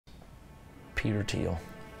Peter Thiel.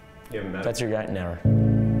 You haven't met That's your guy? Never.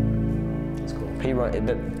 That's cool.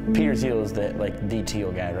 Peter Thiel is the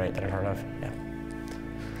Thiel guy, right, that I've heard of? Yeah.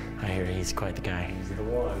 I hear he's quite the guy. He's the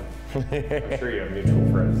one. I'm sure you have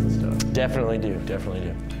mutual friends and stuff. Definitely do.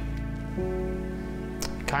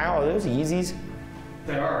 Kyle, are those Yeezys?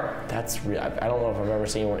 They are. That's real. I don't know if I've ever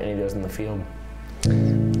seen any of those in the field.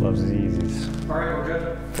 Loves his Yeezys. All right, we're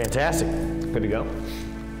good. Fantastic. Good to go.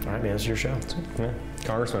 All right, man, it's your show. Yeah.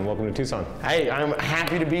 Congressman, welcome to Tucson. Hey, I'm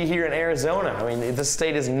happy to be here in Arizona. I mean, this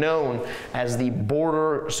state is known as the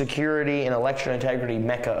border security and election integrity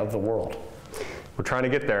mecca of the world. We're trying to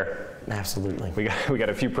get there. Absolutely. We got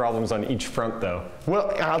a few problems on each front, though.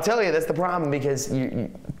 Well, I'll tell you, that's the problem, because you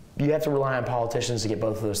have to rely on politicians to get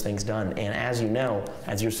both of those things done. And as you know,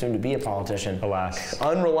 as you're soon to be a politician, alas,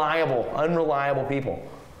 unreliable people.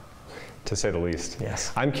 To say the least.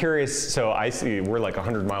 Yes. I'm curious, so I see we're like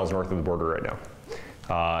 100 miles north of the border right now.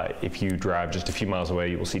 If you drive just a few miles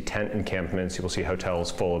away, you will see tent encampments, you will see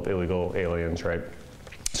hotels full of illegal aliens, right?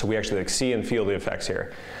 So we actually see and feel the effects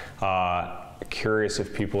here. Curious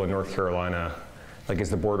if people in North Carolina, is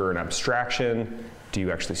the border an abstraction? Do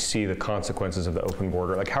you actually see the consequences of the open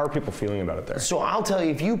border? How are people feeling about it there? So I'll tell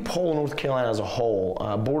you, if you poll North Carolina as a whole,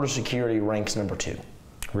 border security ranks number 2.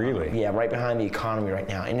 Really? Yeah, right behind the economy right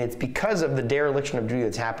now. And it's because of the dereliction of duty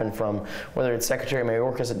that's happened from, whether it's Secretary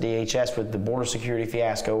Mayorkas at DHS with the border security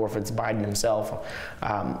fiasco, or if it's Biden himself.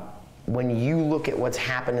 When you look at what's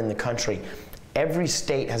happened in the country, every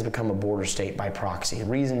state has become a border state by proxy. The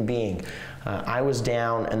reason being, I was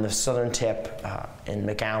down in the southern tip in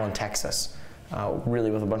McAllen, Texas, really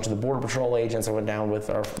with a bunch of the Border Patrol agents. I went down with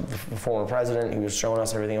our former president. He was showing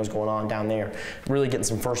us everything that was going on down there, really getting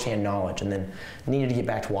some firsthand knowledge, and then needed to get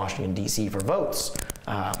back to Washington, D.C. for votes.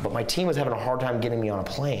 But my team was having a hard time getting me on a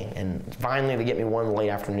plane, and finally they get me one late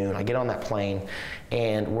afternoon. I get on that plane,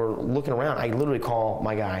 and we're looking around. I literally call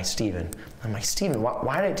my guy, Steven. I'm like, Steven,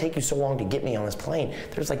 why did it take you so long to get me on this plane?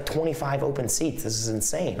 There's like 25 open seats. This is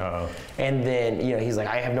insane. Uh-oh. And then, he's like,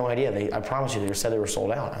 I have no idea. I promise you, they said they were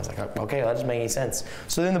sold out. I was like, okay, that doesn't make any sense.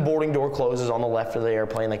 So then the boarding door closes on the left of the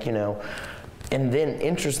airplane, and then,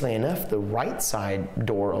 interestingly enough, the right side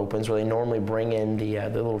door opens where they normally bring in the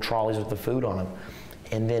little trolleys with the food on them.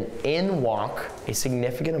 And then in walk a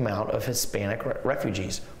significant amount of Hispanic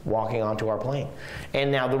refugees walking onto our plane.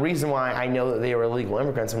 And now the reason why I know that they were illegal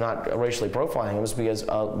immigrants, I'm not racially profiling them, is because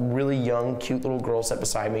a really young, cute little girl sat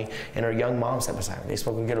beside me, and her young mom sat beside me. They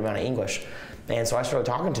spoke a good amount of English. And so I started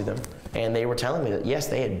talking to them, and they were telling me that, yes,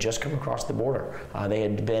 they had just come across the border. They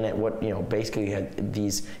had been at what, basically had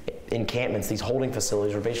these encampments, these holding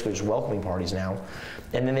facilities, are basically just welcoming parties now.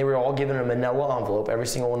 And then they were all given a manila envelope. Every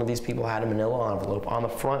single one of these people had a manila envelope. On the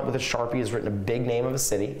front with a Sharpie is written a big name of a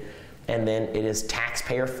city, and then it is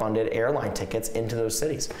taxpayer-funded airline tickets into those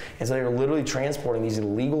cities. And so they were literally transporting these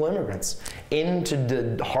illegal immigrants into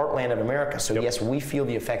the heartland of America. So yes, we feel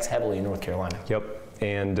the effects heavily in North Carolina. Yep.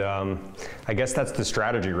 And I guess that's the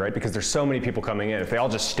strategy, right? Because there's so many people coming in. If they all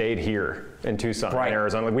just stayed here in Tucson, right, in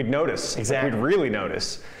Arizona, we'd notice. Exactly. We'd really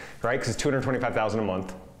notice, right? Because it's $225,000 a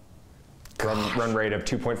month. Run rate of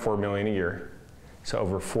 2.4 million a year. So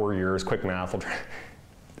over 4 years, quick math,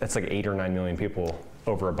 that's like 8 or 9 million people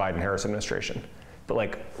over a Biden-Harris administration.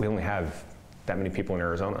 But we only have that many people in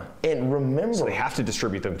Arizona. And remember, so they have to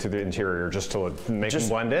distribute them to the interior just to make them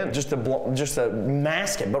blend in. Just to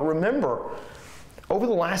mask it. But remember, over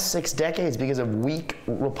the last 6 decades, because of weak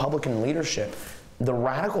Republican leadership, the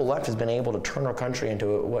radical left has been able to turn our country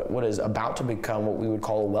into what is about to become what we would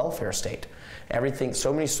call a welfare state. Everything,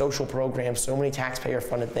 so many social programs, so many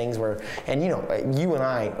taxpayer-funded things and you and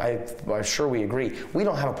I'm sure we agree, we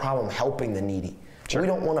don't have a problem helping the needy. Sure. We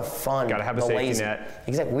don't want to fund Got to have a safety net.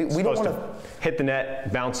 Exactly. We don't want to hit the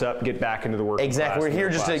net, bounce up, get back into the working class. Exactly. We're here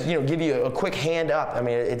just to give you a quick hand up. I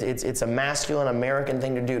mean, it's a masculine American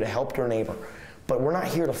thing to do, to help your neighbor. But we're not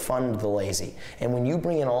here to fund the lazy. And when you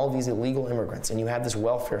bring in all these illegal immigrants and you have this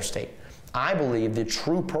welfare state, I believe the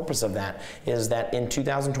true purpose of that is that in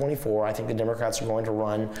 2024, I think the Democrats are going to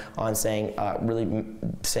run on really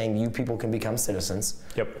saying you people can become citizens.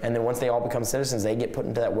 Yep. And then once they all become citizens, they get put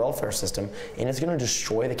into that welfare system, and it's going to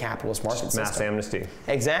destroy the capitalist market system. Mass amnesty.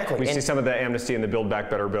 Exactly. We see some of the amnesty in the Build Back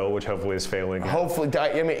Better bill, which hopefully is failing. Hopefully.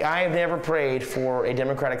 I mean, I have never prayed for a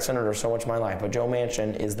Democratic senator so much in my life, but Joe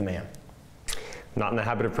Manchin is the man. Not in the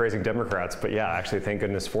habit of praising Democrats, but yeah, actually, thank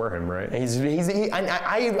goodness for him, right?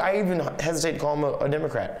 I even hesitate to call him a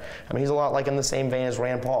Democrat. I mean, he's a lot like in the same vein as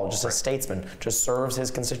Rand Paul, just a statesman, just serves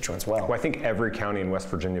his constituents well. Well, I think every county in West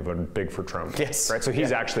Virginia voted big for Trump. Yes. Right. So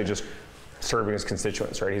he's actually just serving his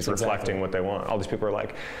constituents, right? He's Exactly. reflecting what they want. All these people are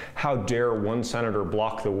like, how dare one senator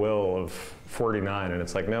block the will of 49? And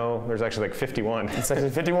it's like, no, there's actually like 51. It's actually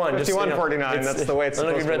 51. 51, just, 49, that's the way it's supposed to work. I don't know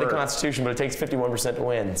if you've read the Constitution, but it takes 51% to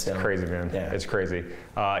win. So. It's crazy, man. Yeah. It's crazy.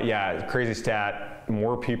 Crazy stat,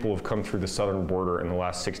 more people have come through the southern border in the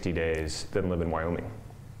last 60 days than live in Wyoming.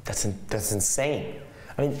 That's insane.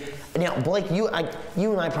 I mean, now, Blake, you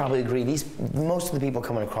and I probably agree. Most of the people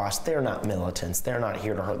coming across, they're not militants. They're not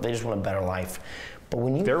here to hurt. They just want a better life. But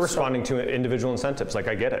when they're responding to individual incentives. Like,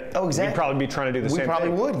 I get it. Oh, exactly. We'd probably be trying to do the same thing. We probably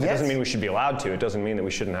would, yes. It doesn't mean we should be allowed to. It doesn't mean that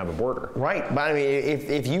we shouldn't have a border. Right. But I mean,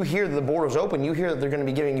 if you hear that the border's open, you hear that they're going to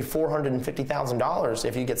be giving you $450,000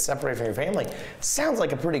 if you get separated from your family. Sounds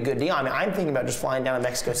like a pretty good deal. I mean, I'm thinking about just flying down to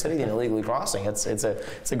Mexico City and illegally crossing. It's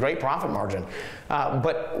a great profit margin.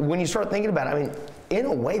 But when you start thinking about it, I mean, in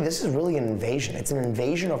a way, this is really an invasion. It's an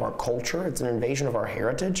invasion of our culture. It's an invasion of our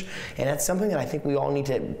heritage. And that's something that I think we all need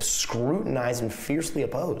to scrutinize and fiercely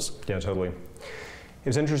oppose. Yeah, totally. It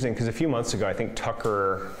was interesting because a few months ago, I think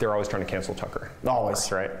Tucker, they're always trying to cancel Tucker. Always.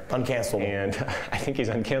 Right? Uncancelable. And I think he's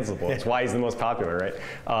uncancelable. That's why he's the most popular,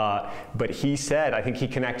 right? But he said, I think he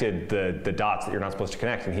connected the dots that you're not supposed to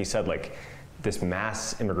connect. And he said, like, this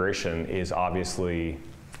mass immigration is obviously,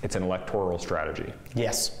 it's an electoral strategy.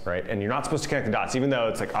 Yes. Right? And you're not supposed to connect the dots, even though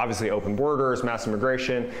it's like obviously open borders, mass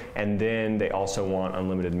immigration, and then they also want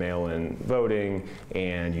unlimited mail-in voting,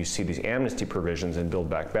 and you see these amnesty provisions in Build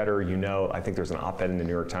Back Better. You know, I think there's an op-ed in the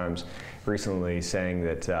New York Times recently saying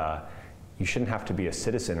that you shouldn't have to be a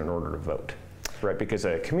citizen in order to vote. Right, because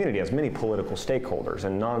a community has many political stakeholders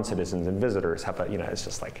and non-citizens and visitors. How about, it's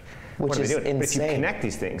just like, what are they doing? But if you connect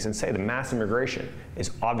these things and say the mass immigration is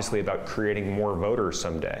obviously about creating more voters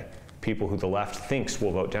someday, people who the left thinks will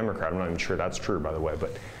vote Democrat. I'm not even sure that's true, by the way,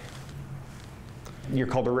 but you're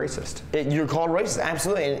called a racist. You're called racist,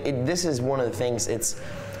 absolutely. And this is one of the things,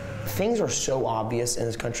 things are so obvious in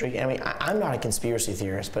this country. I mean, I'm not a conspiracy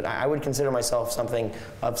theorist, but I would consider myself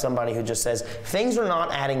somebody who just says things are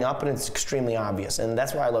not adding up and it's extremely obvious. And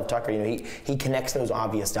that's why I love Tucker. He connects those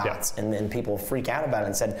obvious dots, and then people freak out about it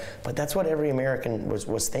and said, but that's what every American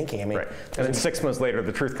was thinking. I mean, right. And then 6 months later,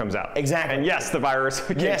 the truth comes out. Exactly. And yes, the virus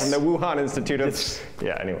came from the Wuhan Institute of.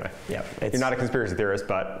 Anyway. Yeah. You're not a conspiracy theorist,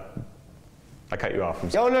 but I cut you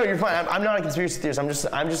off. Oh no, you're fine. I'm not a conspiracy theorist.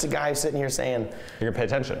 I'm just a guy who's sitting here saying you're gonna pay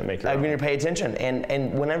attention and make your. I'm going to pay attention,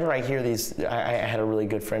 and whenever I hear these, I had a really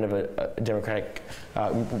good friend of a Democratic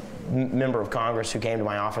member of Congress who came to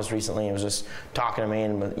my office recently and was just talking to me,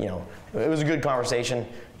 and it was a good conversation.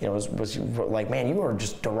 It was like, man, you are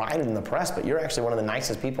just derided in the press, but you're actually one of the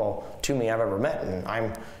nicest people to me I've ever met,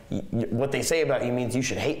 and what they say about you means you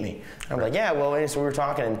should hate me. And I'm like, yeah, well, so we were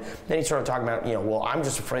talking, and then he started talking about, well, I'm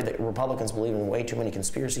just afraid that Republicans believe in way too many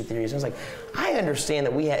conspiracy theories. And I was like, I understand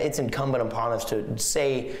that it's incumbent upon us to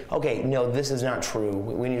say, okay, no, this is not true.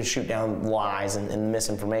 We need to shoot down lies and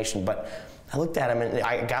misinformation. But I looked at him, and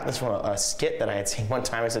I got this from a skit that I had seen one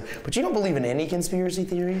time. I said, but you don't believe in any conspiracy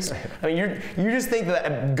theories? I mean, you just think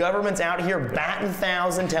that government's out here batting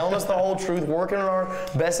 1,000, telling us the whole truth, working in our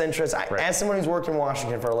best interests. As someone who's worked in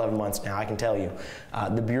Washington for 11 months now, I can tell you,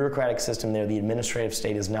 the bureaucratic system there, the administrative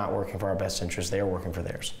state is not working for our best interests. They are working for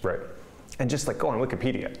theirs. Right. And just go on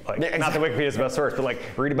Wikipedia. Not that Wikipedia is the best source, but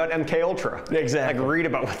read about MK Ultra. Exactly. Read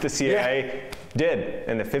about what the CIA did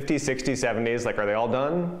in the 50s, 60s, 70s. Are they all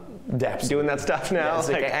done? Doing that stuff now?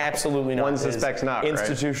 Absolutely not. One suspects not,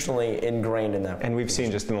 institutionally ingrained in that. And we've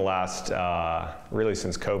seen just in the last, really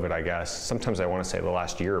since COVID, I guess, sometimes I want to say the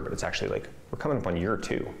last year, but it's actually we're coming up on year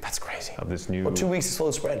 2. That's crazy. Of this new. Well, 2 weeks to slow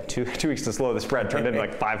the spread. 2 weeks to slow the spread turned into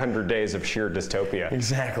 500 days of sheer dystopia.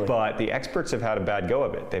 Exactly. But the experts have had a bad go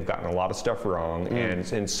of it. They've gotten a lot of stuff wrong, and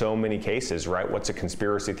in so many cases, what's a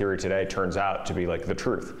conspiracy theory today turns out to be the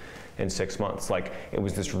truth in 6 months. It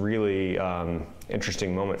was this really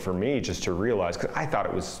interesting moment for me just to realize, because I thought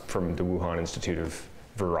it was from the Wuhan Institute of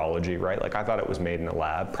Virology, right? I thought it was made in a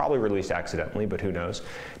lab, probably released accidentally, but who knows?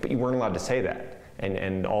 But you weren't allowed to say that.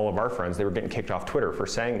 And all of our friends, they were getting kicked off Twitter for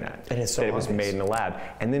saying that. And it's so that it was made in a lab.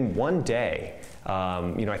 And then one day,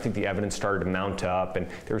 I think the evidence started to mount up, and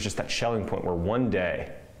there was just that shelling point where one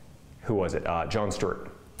day, who was it? Jon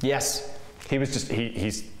Stewart. Yes. He was just,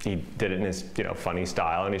 he did it in his, funny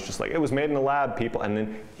style, and he's just it was made in a lab, people, and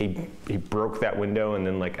then he broke that window, and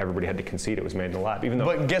then everybody had to concede it was made in a lab, even though.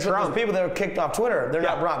 But guess what? Those people that were kicked off Twitter, they're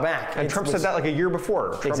not brought back. And Trump said that a year before.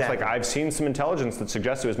 Trump's exactly. I've seen some intelligence that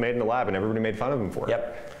suggests it was made in a lab, and everybody made fun of him for it.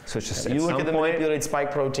 Yep. So it's just, you look at the manipulated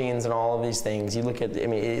spike proteins and all of these things. You look at,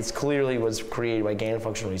 it's clearly was created by gain of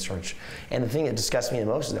function research. And the thing that disgusts me the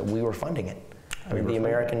most is that we were funding it. The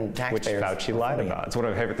American taxpayers. Which Fauci lied about. It's one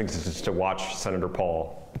of my favorite things is just to watch Senator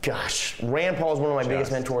Paul. Gosh, Rand Paul is one of my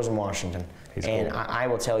biggest mentors in Washington. And I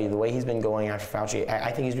will tell you, the way he's been going after Fauci,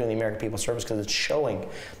 I think he's doing the American people a service, because it's showing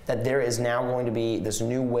that there is now going to be this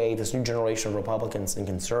new wave, this new generation of Republicans and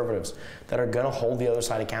conservatives that are going to hold the other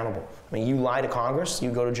side accountable. I mean, you lie to Congress,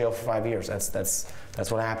 you go to jail for 5 years. That's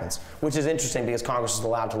what happens. Which is interesting, because Congress is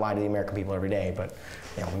allowed to lie to the American people every day, but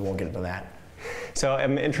we won't get into that. So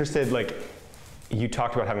I'm interested, like, you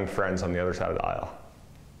talked about having friends on the other side of the aisle.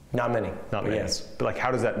 Not many. Not many. Yes. But like,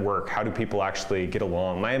 how does that work? How do people actually get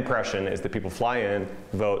along? My impression is that people fly in,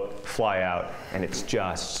 vote, fly out, and it's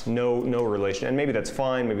just no relation. And maybe that's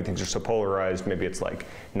fine. Maybe things are so polarized. Maybe it's like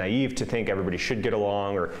naive to think everybody should get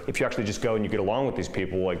along. Or if you actually just go and you get along with these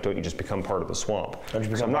people, like, don't you just become part of the swamp? So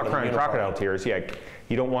I'm not crying crocodile tears. Yeah,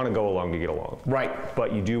 you don't want to go along to get along. Right.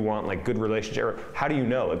 But you do want like good relationship. How do you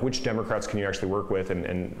know? Like, which Democrats can you actually work with,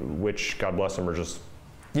 and which, God bless them, are just.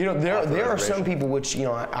 There are some people which,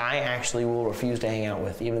 I actually will refuse to hang out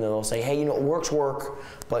with, even though they'll say, hey, work's work,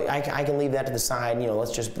 but I can leave that to the side,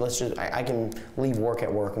 I can leave work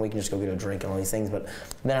at work and we can just go get a drink and all these things. But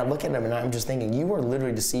then I look at them and I'm just thinking, you are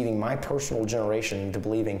literally deceiving my personal generation into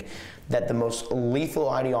believing that the most lethal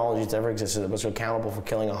ideology that's ever existed, that was accountable for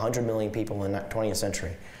killing 100 million people in the 20th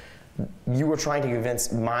century, you were trying to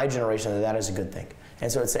convince my generation that that is a good thing. And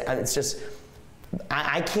so it's just,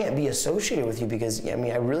 I can't be associated with you, because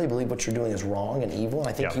I really believe what you're doing is wrong and evil, and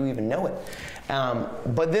I think you even know it.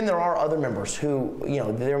 But then there are other members who,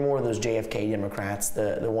 they're more of those JFK Democrats,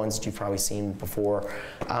 the ones that you've probably seen before,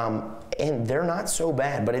 and they're not so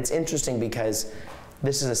bad. But it's interesting, because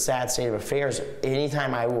this is a sad state of affairs.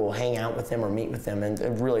 Anytime I will hang out with them or meet with them,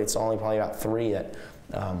 and really it's only probably about 3 that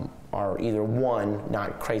are either 1,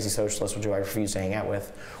 not crazy socialists, which I refuse to hang out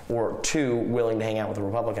with, or 2, willing to hang out with a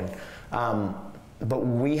Republican. But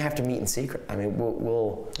we have to meet in secret.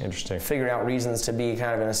 We'll figure out reasons to be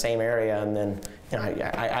kind of in the same area, and then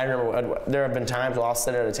I remember there have been times where I'll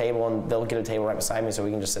sit at a table and they'll get a table right beside me so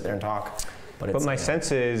we can just sit there and talk. But my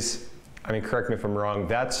sense is, correct me if I'm wrong,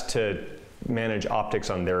 that's to manage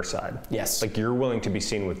optics on their side. Yes. Like, you're willing to be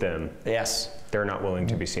seen with them. Yes. They're not willing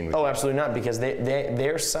to be seen with you. Oh, absolutely not, because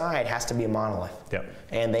their side has to be a monolith. Yep.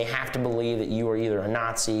 And they have to believe that you are either a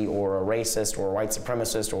Nazi or a racist or a white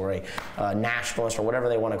supremacist or a nationalist or whatever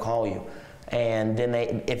they want to call you. And then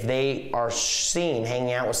if they are seen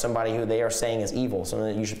hanging out with somebody who they are saying is evil, so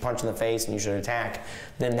that you should punch in the face and you should attack,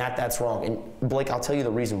 then that's wrong. And Blake, I'll tell you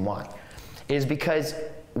the reason why. It is because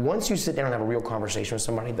once you sit down and have a real conversation with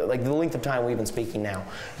somebody, like the length of time we've been speaking now,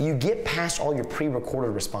 you get past all your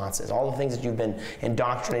pre-recorded responses, all the things that you've been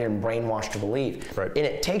indoctrinated and brainwashed to believe. Right. And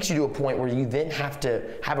it takes you to a point where you then have to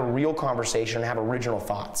have a real conversation and have original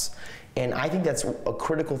thoughts. And I think that's a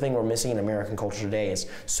critical thing we're missing in American culture today, is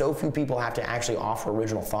so few people have to actually offer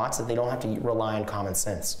original thoughts that they don't have to rely on common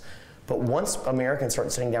sense. But once Americans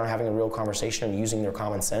start sitting down and having a real conversation and using their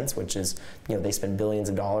common sense, which is, they spend billions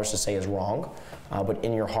of dollars to say is wrong, but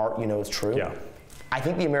in your heart you know it's true. Yeah. I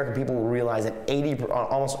think the American people will realize that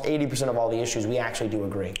almost 80% of all the issues we actually do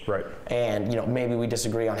agree. Right. And maybe we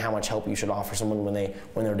disagree on how much help you should offer someone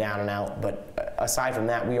when they're down and out. But aside from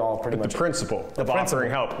that, we all pretty much the principle of offering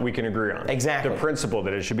help we can agree on. Exactly. The principle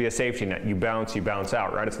that it should be a safety net. You bounce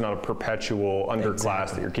out. Right. It's not a perpetual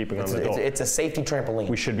underclass that you're keeping on the dole. It's a safety trampoline.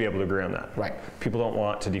 We should be able to agree on that. Right. People don't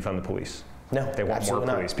want to defund the police. No, they want more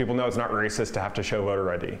police. Not. People know it's not racist to have to show voter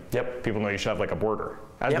ID. Yep. People know you should have like a border.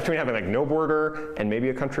 As between having like no border and maybe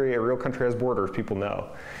a real country has borders, people know.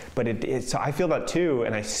 But so I feel that too,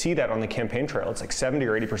 and I see that on the campaign trail. It's like 70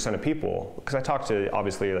 or 80% of people, because I talk to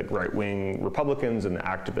obviously like right-wing Republicans and the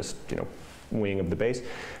activist, wing of the base,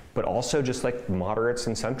 but also just like moderates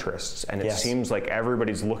and centrists. And it seems like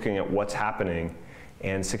everybody's looking at what's happening,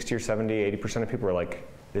 and 60 or 70, 80% of people are like,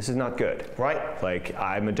 this is not good. Right. Like,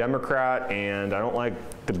 I'm a Democrat and I don't like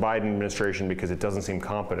the Biden administration because it doesn't seem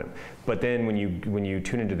competent. But then when you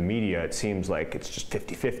tune into the media, it seems like it's just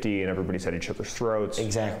 50-50 and everybody's at each other's throats.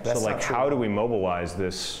 Exactly. That's so like, how do we mobilize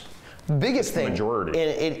this biggest thing? Majority.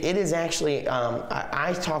 It is actually,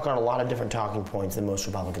 I talk on a lot of different talking points than most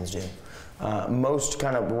Republicans do. Most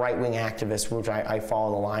kind of right-wing activists, which I fall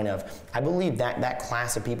in the line of, I believe that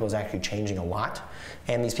class of people is actually changing a lot.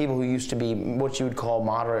 And these people who used to be what you would call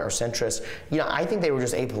moderate or centrist, I think they were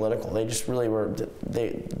just apolitical. They just really were.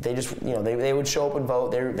 They would show up and vote.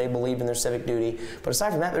 They believed in their civic duty. But aside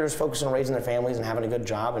from that, they're just focused on raising their families and having a good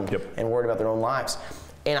job and worried about their own lives.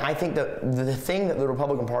 And I think that the thing that the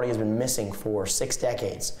Republican Party has been missing for 6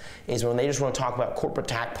 decades is when they just want to talk about corporate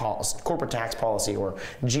tax policy or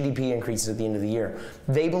GDP increases at the end of the year.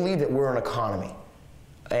 They believe that we're an economy.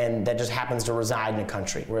 and that just happens to reside in a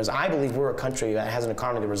country. Whereas I believe we're a country that has an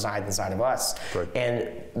economy that resides inside of us. Right.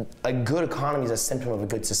 And a good economy is a symptom of a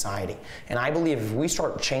good society. And I believe if we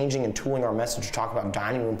start changing and tooling our message to talk about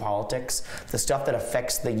dining room politics, the stuff that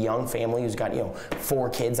affects the young family who's got 4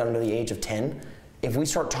 kids under the age of 10, if we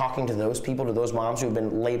start talking to those people, to those moms who have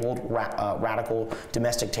been labeled radical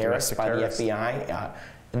domestic terrorists by the FBI,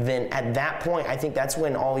 then at that point, I think that's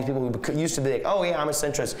when all these people who used to be like, oh yeah, I'm a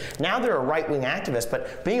centrist, now they're a right-wing activist.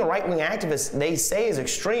 But being a right-wing activist, they say, is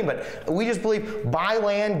extreme, but we just believe buy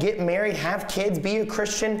land, get married, have kids, be a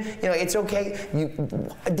Christian, it's okay.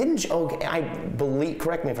 I believe,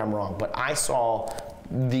 correct me if I'm wrong, but I saw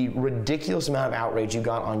the ridiculous amount of outrage you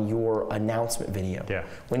got on your announcement video. Yeah.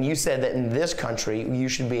 When you said that in this country, you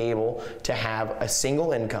should be able to have a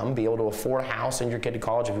single income, be able to afford a house, send your kid to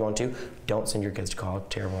college if you want to. Don't send your kids to college,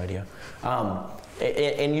 terrible idea.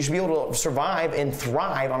 And you should be able to survive and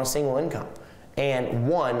thrive on a single income. And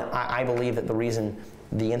I believe that the reason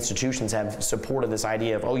the institutions have supported this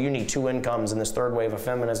idea of, you need 2 incomes and this third wave of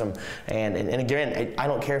feminism. And again, I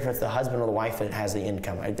don't care if it's the husband or the wife that has the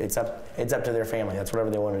income. It's up to their family. That's whatever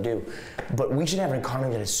they want to do. But we should have an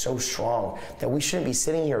economy that is so strong that we shouldn't be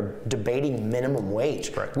sitting here debating minimum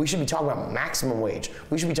wage. Right. We should be talking about maximum wage.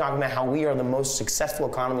 We should be talking about how we are the most successful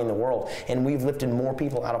economy in the world, and we've lifted more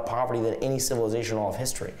people out of poverty than any civilization in all of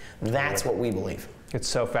history. That's what we believe. It's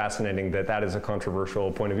so fascinating that is a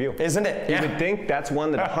controversial point of view. Isn't it? You would think that's one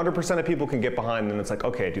that 100% of people can get behind, and it's like,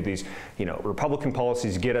 okay, do these Republican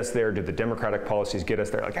policies get us there? Do the Democratic policies get us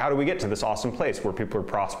there? Like, how do we get to this awesome place where people are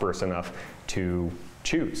prosperous enough to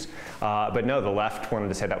choose? But no, the left wanted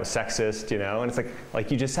to say that was sexist, and it's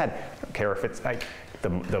like you just said, I don't care if it's like,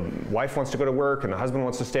 the wife wants to go to work and the husband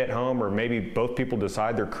wants to stay at home, or maybe both people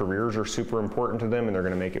decide their careers are super important to them and they're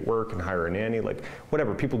going to make it work and hire a nanny. Like,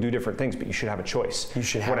 whatever, people do different things, but you should have a choice. You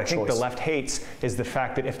should have a choice. What I think the left hates is the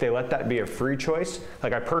fact that if they let that be a free choice,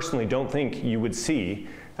 like, I personally don't think you would see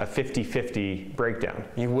a 50-50 breakdown.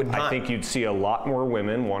 You would not. I think you'd see a lot more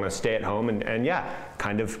women want to stay at home and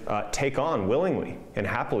kind of take on willingly and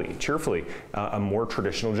happily, cheerfully, a more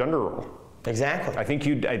traditional gender role. Exactly. I think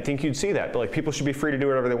you'd see that. But like, people should be free to do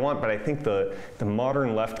whatever they want, but I think the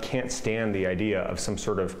modern left can't stand the idea of some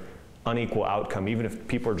sort of unequal outcome, even if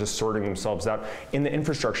people are just sorting themselves out. In the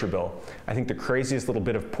infrastructure bill, I think the craziest little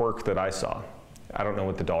bit of pork that I saw, I don't know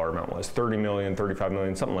what the dollar amount was, 30 million, 35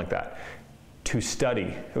 million, something like that, to study,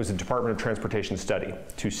 it was a Department of Transportation study,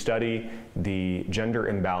 to study the gender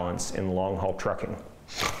imbalance in long-haul trucking.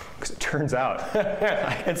 Because it turns out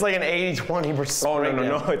it's like an 80-20%. Oh,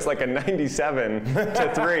 no, it's like a 97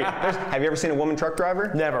 to 3. Have you ever seen a woman truck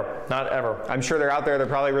driver? Never, not ever. I'm sure they're out there, they're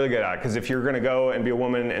probably really good at it, because if you're going to go and be a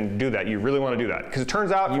woman and do that, you really want to do that. Because it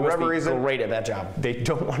turns out, for whatever reason, great at that job. They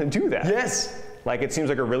don't want to do that. Yes. Like, it seems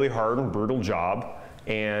like a really hard and brutal job,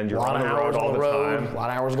 and you're on the road all the time. A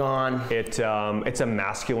lot of hours gone. It's a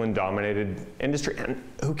masculine-dominated industry, and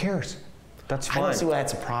who cares? That's fine. I don't see why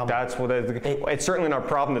that's a problem. That's what it's certainly not a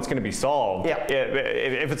problem that's going to be solved. Yeah.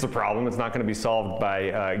 If it's a problem, it's not going to be solved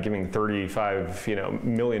by giving $35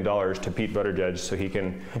 million to Pete Buttigieg so he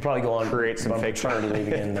can probably go on create some fake paternity leave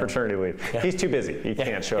again. Paternity leave. Yeah. He's too busy. He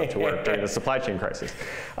can't show up to work during the supply chain crisis.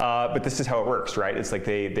 But this is how it works, right? It's like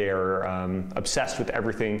they are obsessed with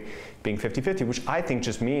everything being 50-50, which I think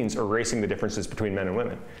just means erasing the differences between men and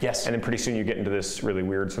women. Yes. And then pretty soon you get into this really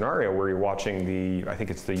weird scenario where you're watching I think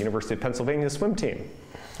it's the University of Pennsylvania swim team.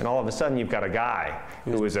 And all of a sudden you've got a guy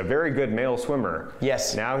who is a very good male swimmer.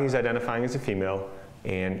 Yes. Now he's identifying as a female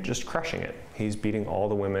and just crushing it. He's beating all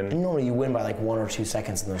the women. And normally you win by like 1 or 2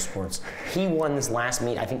 seconds in those sports. He won this last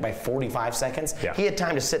meet, I think, by 45 seconds. Yeah. He had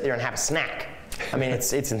time to sit there and have a snack. I mean,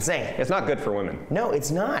 it's insane. It's not good for women. No, it's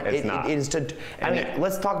not. It's not. It is to.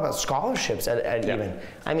 Let's talk about scholarships at even.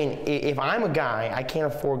 I mean, if I'm a guy, I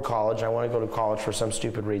can't afford college. I want to go to college for some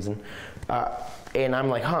stupid reason, and I'm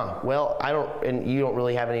like, well, I don't, and you don't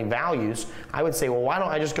really have any values. I would say, well, why don't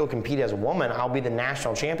I just go compete as a woman? I'll be the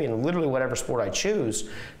national champion in literally whatever sport I choose,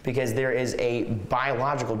 because there is a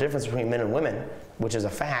biological difference between men and women, which is a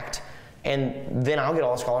fact. And then I'll get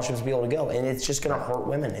all the scholarships to be able to go, and it's just going to hurt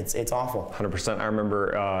women. It's awful. 100%. I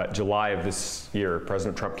remember July of this year,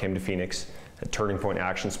 President Trump came to Phoenix. Turning Point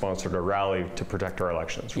Action sponsored a rally to protect our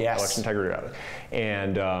elections, yes. election integrity rally.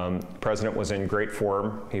 And the president was in great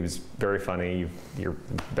form. He was very funny. You're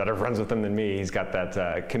better friends with him than me. He's got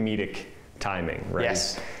that comedic timing, right?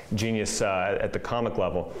 Yes. Genius at the comic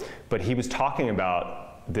level. But he was talking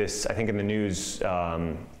about this, I think in the news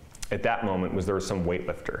at that moment, there was some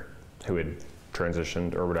weightlifter who had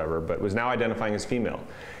transitioned or whatever, but was now identifying as female.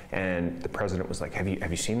 And the president was like, have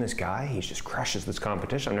you seen this guy? He just crushes this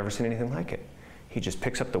competition. I've never seen anything like it. he just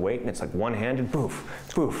picks up the weight and it's like one-handed,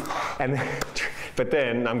 boof, boof. And then, but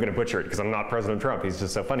then, I'm gonna butcher it because I'm not President Trump, he's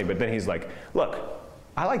just so funny, but then he's like, look,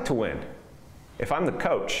 I like to win. If I'm the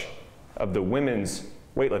coach of the women's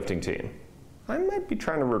weightlifting team, I might be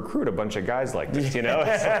trying to recruit a bunch of guys like this, you know?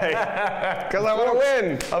 It's like, because I want to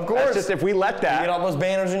win. Of course. That's just, if we let that. You get all those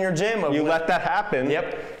banners in your gym. You let that happen.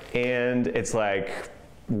 Yep. And it's like,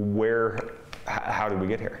 how did we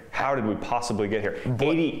get here? How did we possibly get here?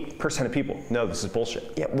 80% of people know this is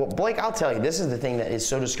bullshit. Yeah, well, Blake, I'll tell you, this is the thing that is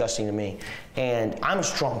so disgusting to me. And I'm a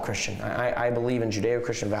strong Christian. I believe in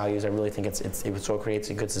Judeo-Christian values. I really think it's what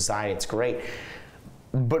creates a good society. It's great.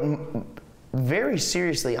 But very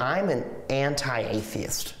seriously, I'm an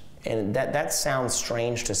anti-atheist. And that sounds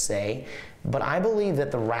strange to say, but I believe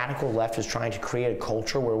that the radical left is trying to create a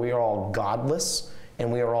culture where we are all godless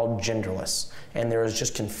and we are all genderless. And there is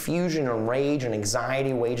just confusion and rage and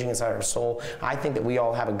anxiety waging inside our soul. I think that we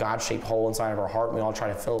all have a God-shaped hole inside of our heart and we all try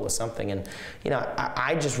to fill it with something. And, you know,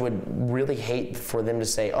 I just would really hate for them to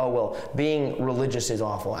say, oh, well, being religious is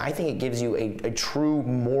awful. I think it gives you a true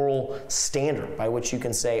moral standard by which you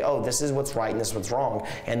can say, oh, this is what's right and this is what's wrong.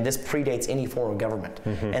 And this predates any form of government.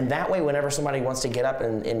 Mm-hmm. And that way, whenever somebody wants to get up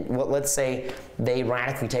and let's say they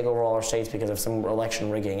radically take over all our states because of some election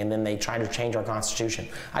rigging and then they try to change our Constitution,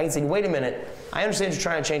 I can say, wait a minute, I understand you're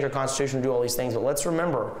trying to change our Constitution and do all these things, but let's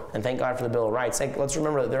remember, and thank God for the Bill of Rights, let's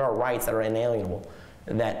remember that there are rights that are inalienable,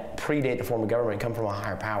 that predate the form of government and come from a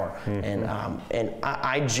higher power. Mm-hmm. And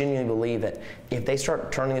I genuinely believe that if they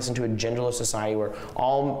start turning this into a genderless society where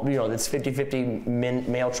all, you know, it's 50-50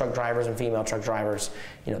 male truck drivers and female truck drivers,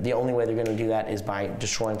 you know, the only way they're going to do that is by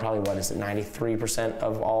destroying probably, what is it, 93%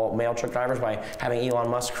 of all male truck drivers by having Elon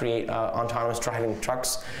Musk create autonomous driving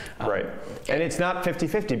trucks. Right. And it's not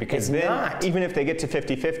 50-50 because then, even if they get to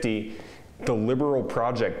 50-50, the liberal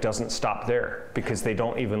project doesn't stop there because they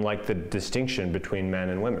don't even like the distinction between men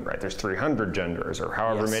and women, right? There's 300 genders or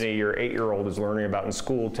however many your 8-year-old is learning about in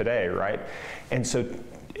school today, right? And so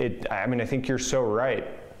I mean, I think you're so right.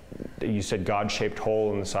 You said God-shaped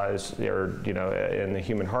hole in the size, or, you know, in the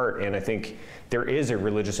human heart. And I think there is a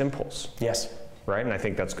religious impulse. Yes. Right? And I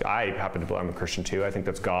think I happen to believe, I'm a Christian too. I think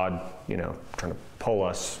that's God, you know, trying to pull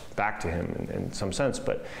us back to him in some sense.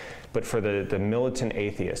 But for the militant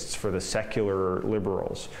atheists, for the secular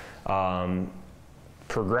liberals,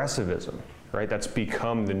 progressivism, right? That's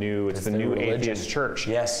become the new atheist church.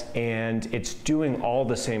 Yes. And it's doing all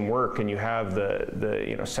the same work, and you have the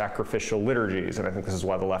you know, sacrificial liturgies, and I think this is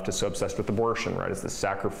why the left is so obsessed with abortion, right? It's the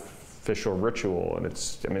sacrificial ritual, and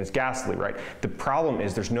it's ghastly, right? The problem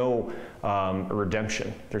is there's no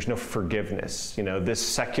redemption. There's no forgiveness. You know, this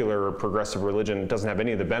secular or progressive religion doesn't have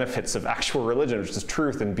any of the benefits of actual religion, which is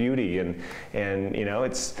truth and beauty, and you know,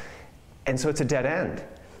 and so it's a dead end.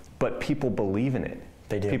 But people believe in it.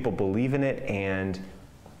 They do. People believe in it, and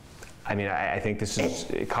I mean, I think this is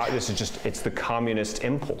just, it's the communist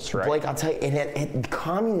impulse, right? Blake, I'll tell you,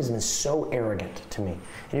 communism is so arrogant to me.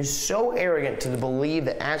 It is so arrogant to believe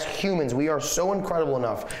that as humans, we are so incredible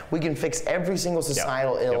enough, we can fix every single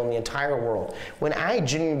societal ill in the entire world. When I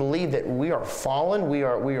genuinely believe that we are fallen, we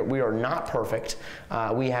are not perfect.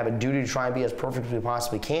 We have a duty to try and be as perfect as we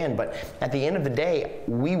possibly can, but at the end of the day,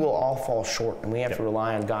 we will all fall short, and we have to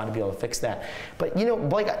rely on God to be able to fix that. But you know,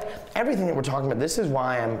 Blake, everything that we're talking about, this is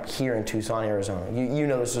why I'm here in Tucson, Arizona. You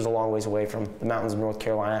know this is a long ways away from the mountains of North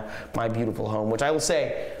Carolina, my beautiful home, which I will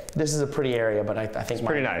say, this is a pretty area, but I think it's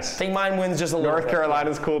pretty nice. I think mine wins just a little bit. North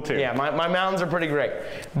Carolina's cool too. Yeah, my mountains are pretty great.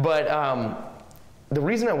 But the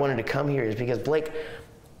reason I wanted to come here is because, Blake,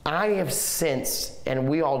 I have sensed, and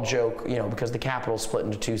we all joke, you know, because the Capitol's split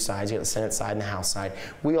into two sides, you got the Senate side and the House side.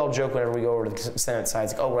 We all joke whenever we go over to the Senate side,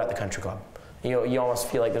 it's like, oh, we're at the country club. You know, you almost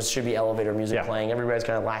feel like there should be elevator music playing. Everybody's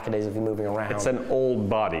kind of lackadaisically moving around. It's an old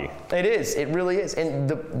body. It is. It really is. And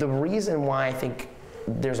the reason why I think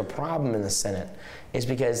there's a problem in the Senate is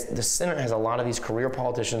because the Senate has a lot of these career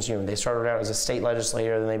politicians. You know, they started out as a state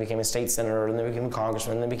legislator, then they became a state senator, then they became a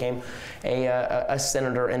congressman, then they became a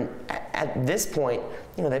senator. And at this point,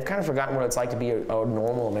 you know, they've kind of forgotten what it's like to be a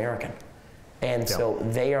normal American. And so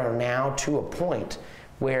they are now to a point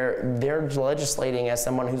where they're legislating as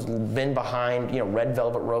someone who's been behind, you know, red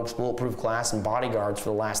velvet ropes, bulletproof glass, and bodyguards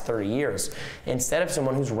for the last 30 years, instead of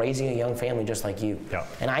someone who's raising a young family just like you. Yeah.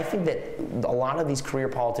 And I think that a lot of these career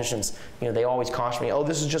politicians, you know, they always caution me, oh,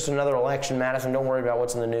 this is just another election, Madison, don't worry about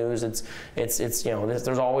what's in the news. It's you know,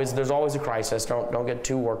 there's always a crisis. Don't get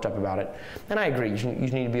too worked up about it. And I agree, you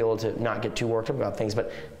need to be able to not get too worked up about things,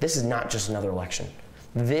 but this is not just another election.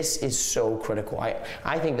 This is so critical.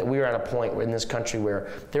 I think that we are at a point in this country where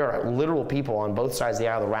there are literal people on both sides of the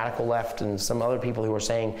aisle, the radical left and some other people who are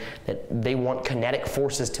saying that they want kinetic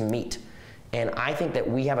forces to meet. And I think that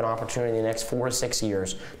we have an opportunity in the next 4 to 6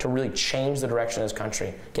 years to really change the direction of this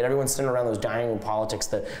country. Get everyone sitting around those dining room politics,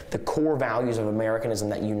 the core values of Americanism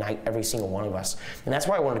that unite every single one of us. And that's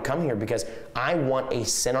why I wanted to come here, because I want a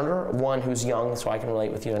senator, one who's young, so I can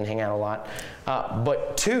relate with you and hang out a lot,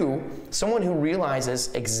 but two, someone who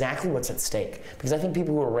realizes exactly what's at stake. Because I think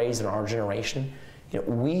people who are raised in our generation,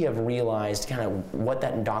 we have realized kind of what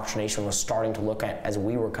that indoctrination was starting to look at as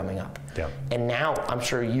we were coming up. Yeah. And now, I'm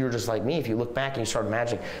sure you're just like me, if you look back and you start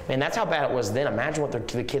imagining, man, that's how bad it was then. Imagine what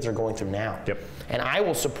the kids are going through now. Yep. And I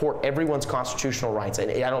will support everyone's constitutional rights. And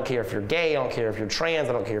I don't care if you're gay, I don't care if you're trans,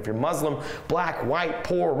 I don't care if you're Muslim, black, white,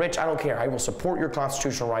 poor, rich, I don't care. I will support your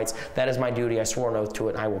constitutional rights. That is my duty. I swore an oath to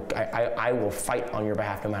it, and I will fight on your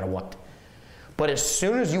behalf no matter what. But as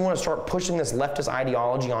soon as you want to start pushing this leftist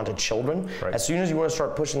ideology onto children, right, as soon as you want to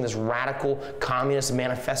start pushing this radical communist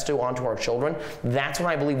manifesto onto our children, that's when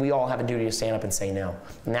I believe we all have a duty to stand up and say no.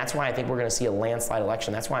 And that's why I think we're going to see a landslide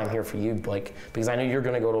election. That's why I'm here for you, Blake, because I know you're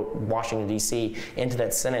going to go to Washington, D.C., into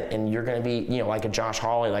that Senate, and you're going to be, like a Josh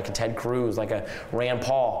Hawley, like a Ted Cruz, like a Rand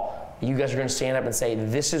Paul. You guys are going to stand up and say,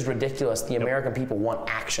 this is ridiculous. The American people want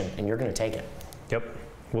action, and you're going to take it. Yep.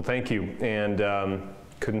 Well, thank you. And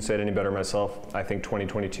couldn't say it any better myself. I think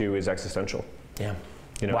 2022 is existential. Yeah.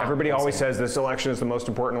 Wow, everybody always says this election is the most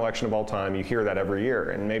important election of all time. You hear that every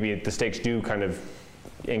year, and maybe the stakes do kind of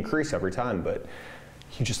increase every time, but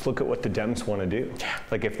you just look at what the Dems want to do. Yeah.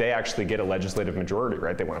 Like if they actually get a legislative majority,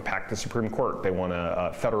 right? They want to pack the Supreme Court. They want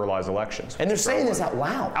to federalize elections. And they're saying this out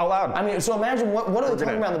loud. Out loud. I mean, so imagine what are they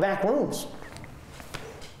talking about in the back rooms?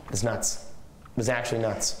 It's nuts. It's actually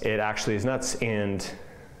nuts. It actually is nuts, and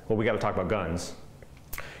well, we got to talk about guns.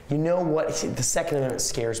 You know what? The Second Amendment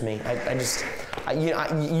scares me. I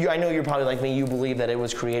know you're probably like me. You believe that it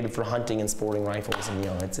was created for hunting and sporting rifles, and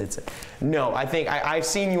no. I think I've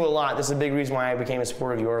seen you a lot. This is a big reason why I became a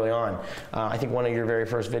supporter of you early on. I think one of your very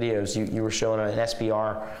first videos, you were showing an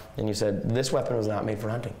SBR, and you said this weapon was not made for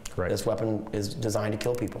hunting. Right. This weapon is designed to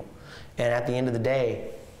kill people. And at the end of the day,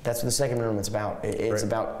 that's what the Second Amendment's about. It's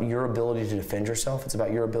about your ability to defend yourself. It's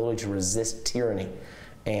about your ability to resist tyranny.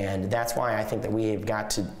 And that's why I think that we have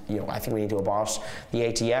got to, I think we need to abolish the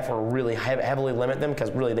ATF or really heavily limit them,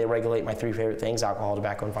 because really they regulate my three favorite things: alcohol,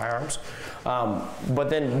 tobacco, and firearms.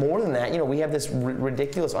 But then more than that, we have this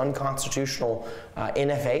ridiculous, unconstitutional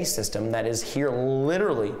NFA system that is here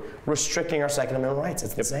literally restricting our Second Amendment rights.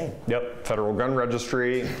 It's insane. Yep. Federal gun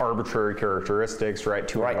registry, arbitrary characteristics, right?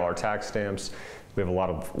 $200 tax stamps. We have a lot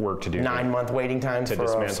of work to do. 9-month waiting times to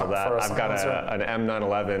dismantle that. I've got an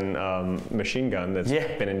M911 machine gun that's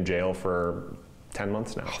been in jail for 10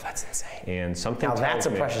 months now. Oh, that's insane. And something now that's a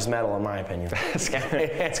me, precious metal, in my opinion. It's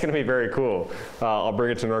going to be very cool. I'll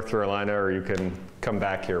bring it to North Carolina, or you can come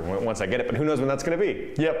back here once I get it. But who knows when that's going to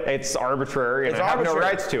be? Yep. It's arbitrary, and I have no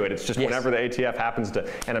rights to it. It's just whenever the ATF happens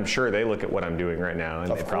to, and I'm sure they look at what I'm doing right now,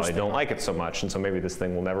 and they probably don't like it so much, and so maybe this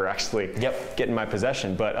thing will never actually get in my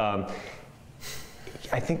possession. But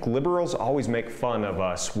I think liberals always make fun of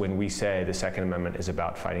us when we say the Second Amendment is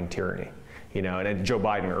about fighting tyranny. And Joe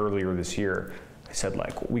Biden earlier this year said,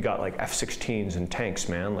 we got F-16s and tanks,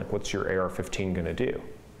 man. What's your AR-15 gonna do?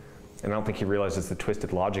 And I don't think he realizes the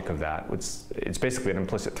twisted logic of that. It's basically an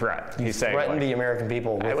implicit threat. He's saying, threaten the American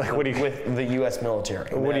people with the U.S. military.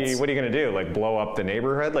 What are you going to do? Blow up the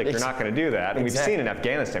neighborhood? You're not going to do that. And we've seen in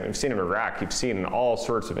Afghanistan, we've seen in Iraq, we've seen in all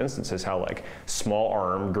sorts of instances how small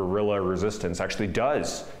arm guerrilla resistance actually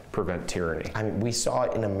does prevent tyranny. I mean, we saw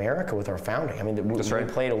it in America with our founding. We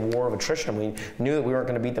played a war of attrition. We knew that we weren't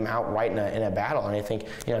going to beat them outright in a battle. And I think,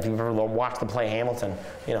 if you've ever watched the play Hamilton,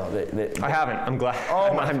 I haven't. I'm glad.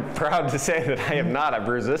 I'm proud to say that I have not. I've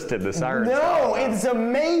resisted the siren. No, it's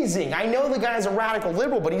amazing. I know the guy's a radical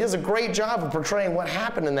liberal, but he does a great job of portraying what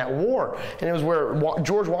happened in that war. And it was where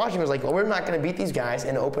George Washington was like, well, we're not going to beat these guys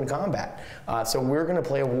in open combat. So we're going to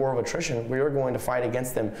play a war of attrition. We are going to fight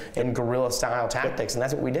against them in guerrilla-style tactics, and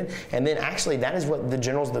that's what we did. And then actually that is what the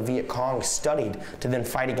generals of the Viet Cong studied to then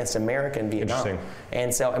fight against America in Vietnam. Interesting.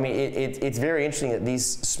 And so, it's very interesting that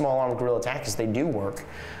these small armed guerrilla tactics, they do work.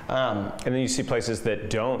 And then you see places that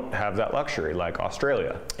don't have that luxury, like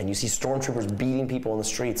Australia. And you see stormtroopers beating people in the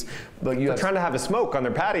streets. But they're trying to have a smoke on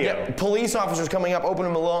their patio. Yeah, police officers coming up,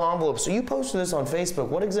 opening a little envelope. So you posted this on Facebook.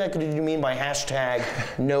 What exactly did you mean by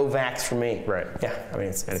 #NoVax for me? Right. Yeah,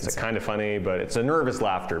 it's kind of funny, but it's a nervous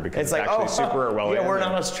laughter because it's actually super Orwellian. Yeah, we're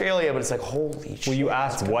not Australia, but it's holy shit. Well, you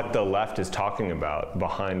asked what the left is talking about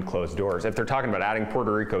behind closed doors. If they're talking about adding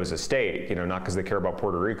Puerto Rico as a state, not because they care about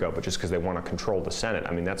Puerto Rico, but just because they want to control the Senate.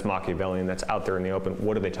 That's Machiavellian. That's out there in the open.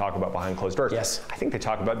 What do they talk about behind closed doors? Yes. I think they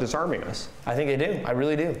talk about disarming us. I think they do. I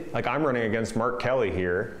really do. I'm running against Mark Kelly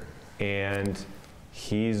here, and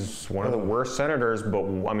He's one of the worst senators, but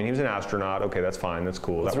I mean, he was an astronaut. Okay, that's fine. That's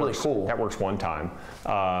cool. That's really cool. That works one time.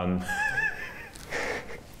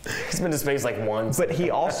 He's been to space like once. But he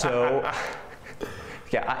also,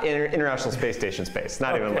 yeah, International Space Station space.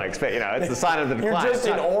 Not even like space. You know, it's the sign of the decline. You're just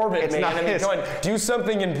in orbit, man. Not his, going, do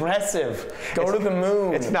something impressive. Go to the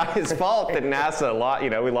moon. It's not his fault that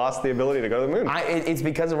NASA, we lost the ability to go to the moon. It's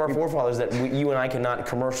because of our forefathers that you and I cannot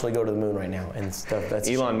commercially go to the moon right now and stuff. That's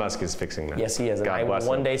Elon Musk is fixing that. Yes, he is. And I will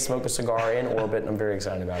one day smoke a cigar in orbit, and I'm very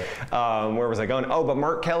excited about it. Where was I going? Oh, but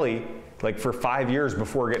Mark Kelly, like for 5 years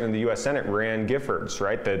before getting into the U.S. Senate, ran Giffords,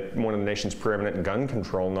 right? One of the nation's preeminent gun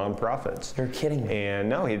control nonprofits. You're kidding me. And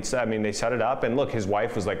no, they set it up. And look, his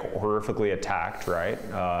wife was like horrifically attacked, right?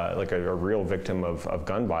 Like a real victim of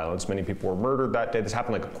gun violence. Many people were murdered that day. This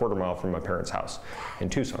happened like a quarter mile from my parents' house in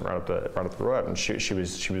Tucson, right up the road. And she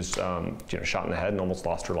was shot in the head and almost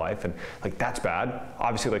lost her life. And like that's bad.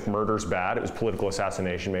 Obviously, like murder's bad. It was political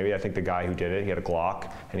assassination. Maybe I think the guy who did it, he had a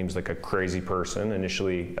Glock, and he was like a crazy person.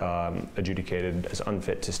 Initially adjudicated as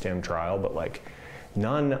unfit to stand trial, but like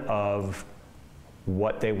none of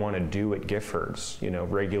what they want to do at Giffords,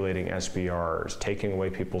 regulating SBRs, taking away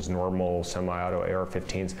people's normal semi-auto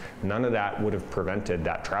AR-15s, none of that would have prevented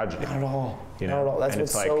that tragedy. Not at all. Not at all. That's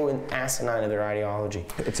what's so asinine of their ideology.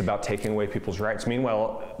 It's about taking away people's rights.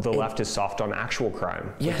 Meanwhile, the left is soft on actual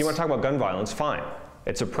crime. Yes. If you want to talk about gun violence, fine.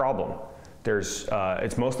 It's a problem.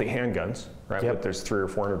 It's mostly handguns, right? Yep. But there's 300 or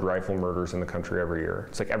 400 rifle murders in the country every year.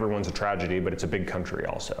 It's like everyone's a tragedy, but it's a big country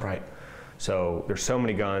also. Right. So there's so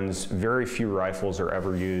many guns, very few rifles are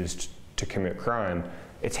ever used to commit crime.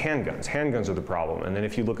 It's handguns. Handguns are the problem. And then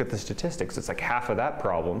if you look at the statistics, it's like half of that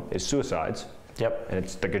problem is suicides. Yep. And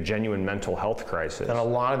it's like a genuine mental health crisis. And a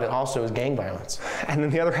lot of it also is gang violence. And then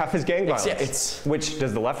the other half is gang violence. Which,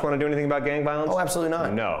 does the left want to do anything about gang violence? Oh, absolutely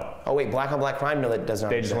not. No. Oh, wait, black on black crime? No, that does not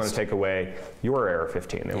They exist. just want to take away your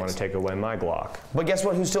AR-15. They want to take away my Glock. But guess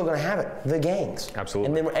what? Who's still going to have it? The gangs.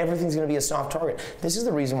 Absolutely. And then everything's going to be a soft target. This is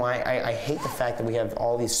the reason why I hate the fact that we have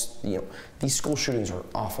all these, these school shootings are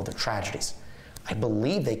awful. They're tragedies. I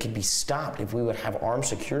believe they could be stopped if we would have armed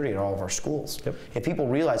security at all of our schools. Yep. If people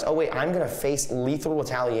realize, oh wait, I'm going to face lethal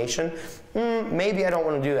retaliation, maybe I don't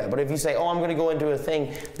want to do that. But if you say, oh, I'm going to go into a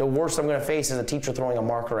thing, the worst I'm going to face is a teacher throwing a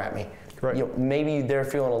marker at me. Right. Maybe they're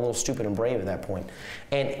feeling a little stupid and brave at that point.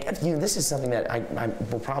 And this is something that I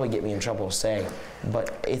will probably get me in trouble to say,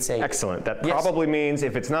 but it's a... Excellent. That probably means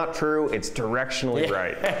if it's not true, it's directionally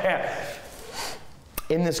right.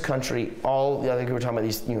 In this country, I think we were talking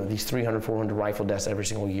about these 300, 400 rifle deaths every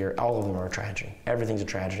single year. All of them are a tragedy. Everything's a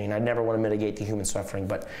tragedy, and I never want to mitigate the human suffering.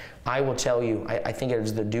 But I will tell you, I think it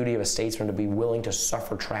is the duty of a statesman to be willing to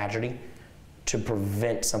suffer tragedy to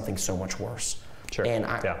prevent something so much worse. Sure. And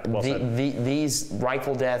these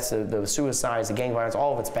rifle deaths, the suicides, the gang violence,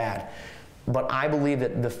 all of it's bad. But I believe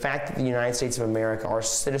that the fact that the United States of America, our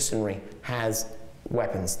citizenry, has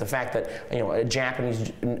weapons, the fact that a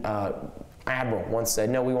Japanese admiral once said,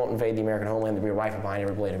 no, we won't invade the American homeland, there'll be a rifle behind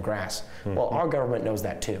every blade of grass. Mm-hmm. Well, our government knows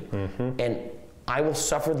that too. Mm-hmm. And I will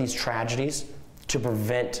suffer these tragedies to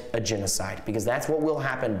prevent a genocide, because that's what will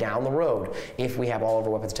happen down the road if we have all of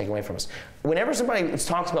our weapons taken away from us. Whenever somebody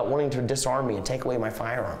talks about wanting to disarm me and take away my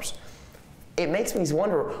firearms, it makes me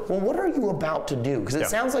wonder, well, what are you about to do? Because it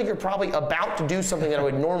sounds like you're probably about to do something that I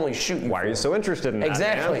would normally shoot you Why for. are you so interested in that,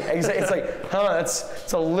 Exactly. man? It's like,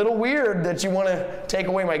 it's a little weird that you want to take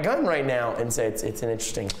away my gun right now and say it's an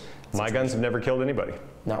interesting My guns have never killed anybody.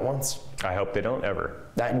 Not once. I hope they don't ever.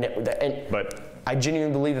 But I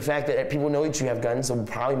genuinely believe the fact that people know that you have guns will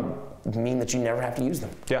probably mean that you never have to use them.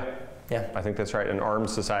 Yeah. Yeah. I think that's right. An armed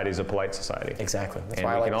society is a polite society. Exactly. That's and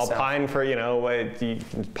why we I can all pine for,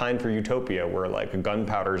 pine for utopia where like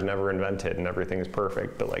gunpowder is never invented and everything is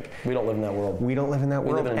perfect. But like we don't live in that world. We don't live in that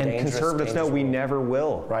world. And conservatives know we never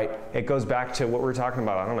will. Right. It goes back to what we were talking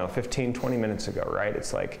about, I don't know, 15, 20 minutes ago, right?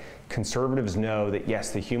 It's like conservatives know that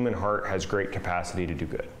yes, the human heart has great capacity to do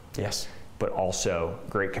good. Yes. But also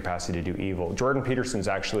great capacity to do evil. Jordan Peterson's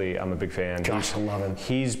actually, I'm a big fan. Gosh, I love him.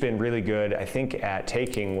 He's been really good, I think, at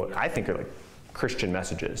taking what I think are like Christian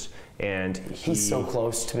messages. And he's so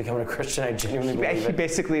close to becoming a Christian, I genuinely believe he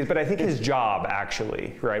basically is, but I think his job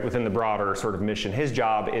actually, right, within the broader sort of mission, his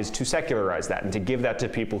job is to secularize that and to give that to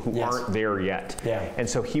people who aren't there yet. Yeah. And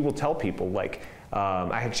so he will tell people like,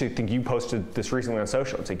 I actually think you posted this recently on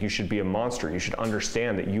social. It's like you should be a monster. You should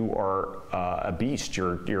understand that you are a beast.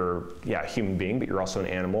 You're a human being, but you're also an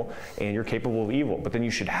animal, and you're capable of evil. But then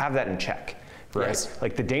you should have that in check, right? Yes.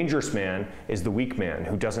 Like the dangerous man is the weak man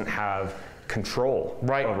who doesn't have control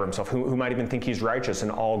over himself, who might even think he's righteous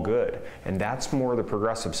and all good. And that's more the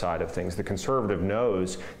progressive side of things. The conservative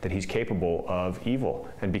knows that he's capable of evil,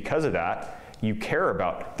 and because of that, You care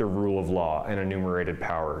about the rule of law and enumerated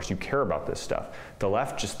powers. You care about this stuff. The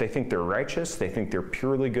left, they think they're righteous, they think they're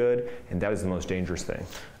purely good, and that is the most dangerous thing.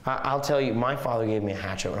 I'll tell you, my father gave me a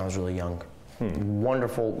hatchet when I was really young.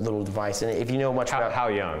 Wonderful little device. And if you know much about... How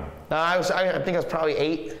young? I think I was probably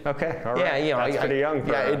 8. Okay, all right. Yeah, you know, that's pretty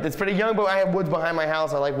young. It's pretty young, but I have woods behind my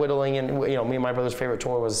house. I like whittling, and me and my brother's favorite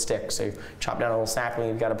toy was a stick. So you chop down a little sapling,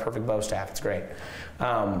 you've got a perfect bow staff. It's great.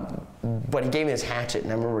 But he gave me this hatchet,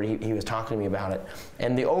 and I remember he was talking to me about it.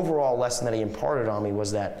 And the overall lesson that he imparted on me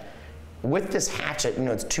was that with this hatchet,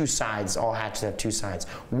 it's 2 sides. All hatchets have 2 sides.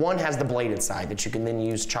 One has the bladed side that you can then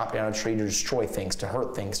use to chop down a tree to destroy things, to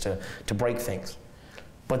hurt things, to break things.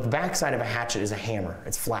 But the back side of a hatchet is a hammer.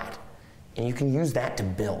 It's flat. And you can use that to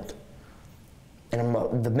build.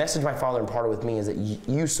 And the message my father imparted with me is that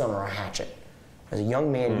you, son, are a hatchet. As a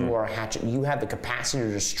young man, you are a hatchet. You have the capacity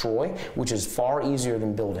to destroy, which is far easier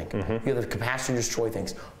than building. You have the capacity to destroy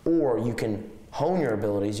things. Or you can hone your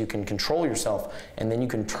abilities, you can control yourself, and then you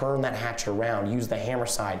can turn that hatchet around, use the hammer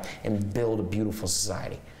side, and build a beautiful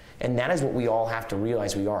society. And that is what we all have to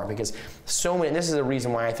realize we are, because so many, and this is the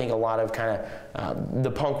reason why I think a lot of kind of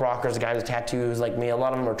the punk rockers, the guys with tattoos like me, a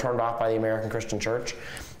lot of them are turned off by the American Christian church,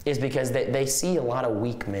 is because they see a lot of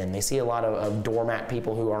weak men. They see a lot of doormat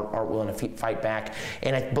people who aren't willing to fight back.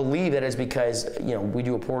 And I believe that is because we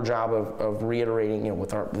do a poor job of reiterating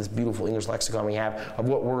with this beautiful English lexicon we have of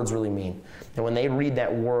what words really mean. And when they read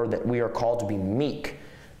that word that we are called to be meek,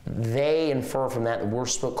 they infer from that we're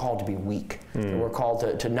still called to be weak. That we're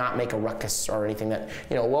called to not make a ruckus or anything that,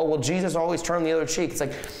 well, Jesus always turned the other cheek. It's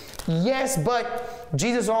like, yes, but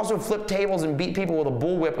Jesus also flipped tables and beat people with a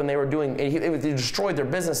bullwhip when they were doing, it destroyed their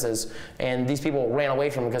businesses, and these people ran away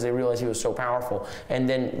from him because they realized he was so powerful. And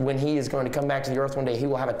then when he is going to come back to the earth one day, he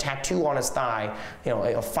will have a tattoo on his thigh,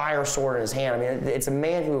 a fire sword in his hand. I mean, it's a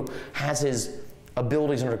man who has his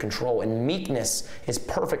abilities under control, and meekness is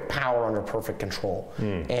perfect power under perfect control.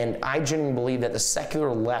 And I genuinely believe that the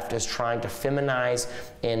secular left is trying to feminize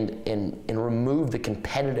and remove the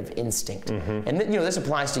competitive instinct. And this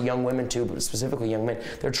applies to young women too, but specifically young men.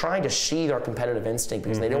 They're trying to sheathe our competitive instinct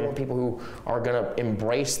because they don't want people who are going to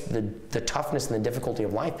embrace the toughness and the difficulty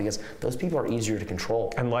of life, because those people are easier to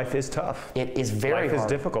control. And life is tough. It is very hard. Life is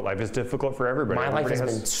difficult. Life is difficult for everybody. My life has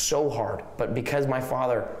been so hard, but because my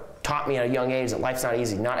father taught me at a young age that life's not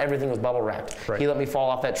easy. Not everything was bubble wrapped. Right. He let me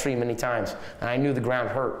fall off that tree many times, and I knew the ground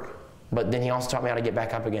hurt. But then he also taught me how to get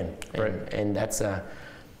back up again. And that's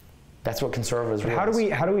what conservatives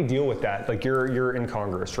realize. How do we deal with that? Like you're in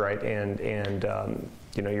Congress, right? And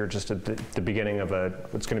you're just at the beginning of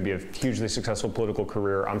what's going to be a hugely successful political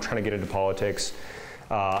career. I'm trying to get into politics.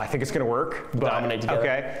 I think it's going to work. We'll dominate together.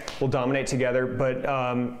 Okay, we'll dominate together.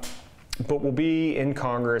 But we'll be in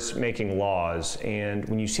Congress making laws, and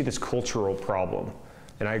when you see this cultural problem,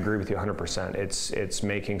 and I agree with you 100%, it's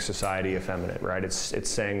making society effeminate, right? It's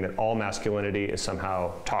saying that all masculinity is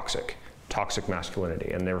somehow toxic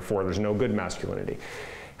masculinity, and therefore there's no good masculinity.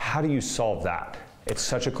 How do you solve that? It's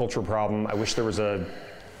such a cultural problem. I wish there was a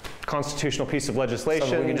constitutional piece of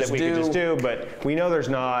legislation that we could just do, but we know there's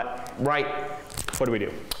not. Right. What do we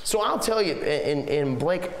do? So I'll tell you, and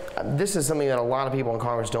Blake, this is something that a lot of people in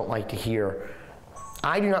Congress don't like to hear.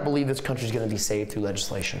 I do not believe this country is going to be saved through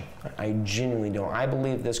legislation. I genuinely don't. I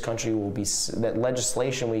believe this country will be, that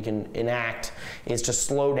legislation we can enact is to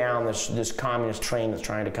slow down this communist train that's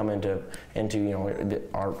trying to come into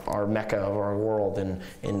our mecca of our world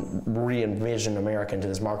and re-envision America into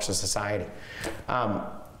this Marxist society.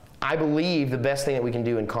 I believe the best thing that we can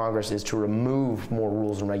do in Congress is to remove more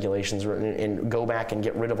rules and regulations and go back and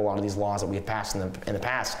get rid of a lot of these laws that we have passed in the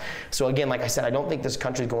past. So again, like I said, I don't think this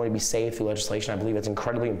country is going to be saved through legislation. I believe it's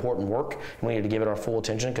incredibly important work, and we need to give it our full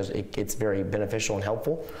attention because it's very beneficial and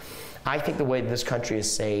helpful. I think the way this country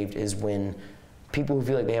is saved is when people who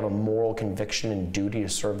feel like they have a moral conviction and duty to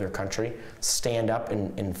serve their country stand up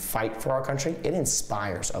and fight for our country. It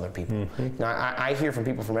inspires other people. Now, I hear from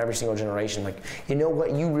people from every single generation, like, you know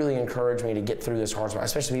what, you really encouraged me to get through this hard spot,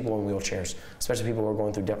 especially people in wheelchairs, especially people who are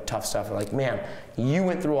going through tough stuff. They're like, man, you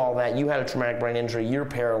went through all that, you had a traumatic brain injury, you're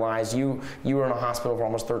paralyzed, you were in a hospital for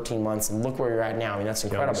almost 13 months, and look where you're at now. I mean, that's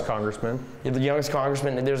incredible. Youngest congressman? You're the youngest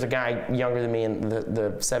congressman, and there's a guy younger than me in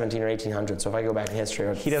the 17 or 1800s, so if I go back in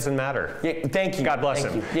history. He doesn't matter. Yeah, thank you. God bless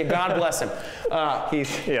him. Yeah, God bless him.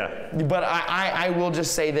 But I will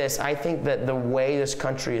just say this. I think that the way this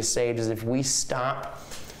country is saved is if we stop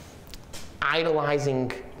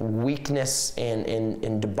idolizing weakness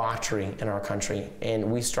and debauchery in our country, and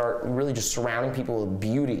we start really just surrounding people with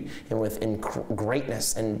beauty and with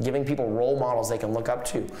greatness, and giving people role models they can look up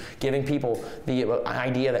to, giving people the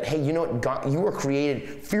idea that, hey, you know what, God, you were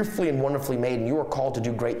created fearfully and wonderfully made, and you are called to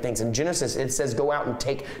do great things. In Genesis, it says, go out and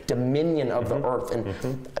take dominion of the earth,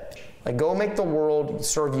 and like, go make the world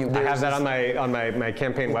serve you. I have that on my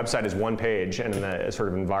campaign website as one page, and in the sort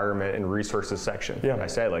of environment and resources section. I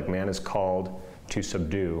say, like, man is called to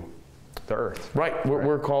subdue the earth. Right.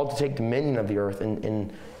 We're called to take dominion of the earth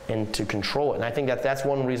and to control it. And I think that's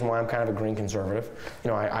one reason why I'm kind of a green conservative. You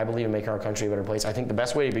know, I believe in making our country a better place. I think the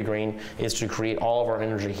best way to be green is to create all of our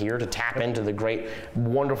energy here, to tap into the great,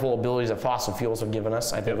 wonderful abilities that fossil fuels have given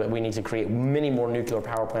us. I think that we need to create many more nuclear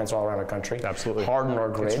power plants all around our country. Absolutely. Harden our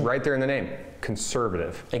grid. It's right there in the name.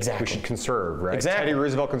 Conservative. Exactly. We should conserve, right? Exactly. Teddy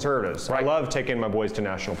Roosevelt conservatives. Right. I love taking my boys to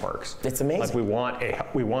national parks. It's amazing. Like, we want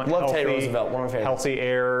love Teddy Roosevelt, one of my favorites. healthy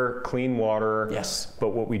air, clean water. Yes. But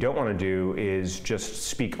what we don't want to do is just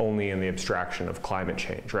speak only in the abstraction of climate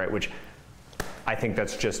change, right? Which I think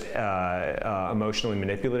that's just emotionally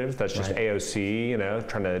manipulative. That's just AOC, you know,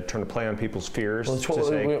 trying to play on people's fears to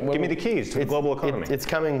say, give me the keys to the global economy. It's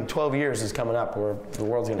coming. 12 years is coming up where the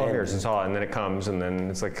world's going to end. 12 years, and then it comes, and then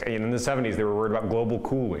it's like, in the 70s they were worried about global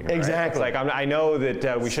cooling. Right? Exactly. It's like, I know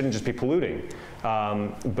that we shouldn't just be polluting,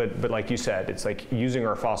 but like you said, it's like using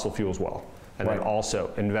our fossil fuels well. And then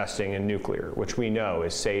also investing in nuclear, which we know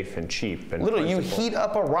is safe and cheap. And literally, you heat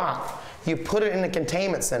up a rock, you put it in a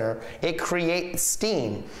containment center, it creates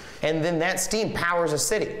steam, and then that steam powers a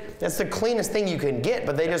city. That's the cleanest thing you can get,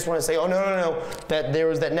 but they just want to say, oh, no, that there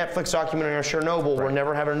was that Netflix documentary on Chernobyl, we're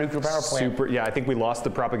never having a nuclear power plant. Yeah, I think we lost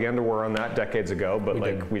the propaganda war on that decades ago, but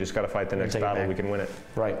we just got to fight the next battle, we can win it.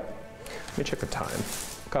 Right. Let me check the time.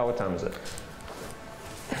 Kyle, what time is it?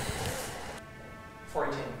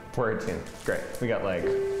 4:18. 4:18. Great. We got like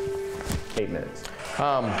 8 minutes. Do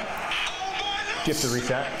you have to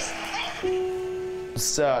reset?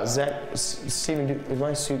 Zach, Steven, is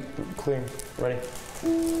my suit clear? Ready?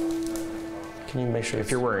 Can you make sure? If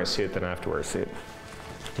you're wearing a suit, then I have to wear a suit.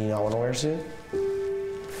 Do you not want to wear a suit?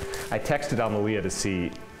 I texted Amalia to see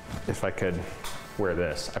if I could wear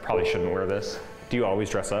this. I probably shouldn't wear this. Do you always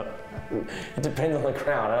dress up? It depends on the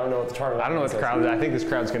crowd. I don't know what the target. I don't know what the crowd is. I think this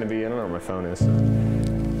crowd's going to be. I don't know where my phone is.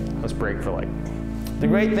 Let's break for like. The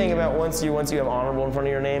great thing about once you have honorable in front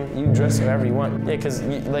of your name, you dress however you want. Yeah, because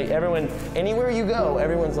like everyone, anywhere you go,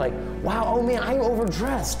 everyone's like, wow, oh man, I'm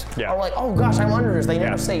overdressed. Yeah. Or like, oh gosh, I'm underdressed. They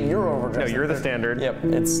never say you're overdressed. No, you're the standard. Yep,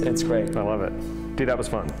 it's great. I love it. Dude, that was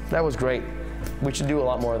fun. That was great. We should do a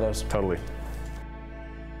lot more of those. Totally.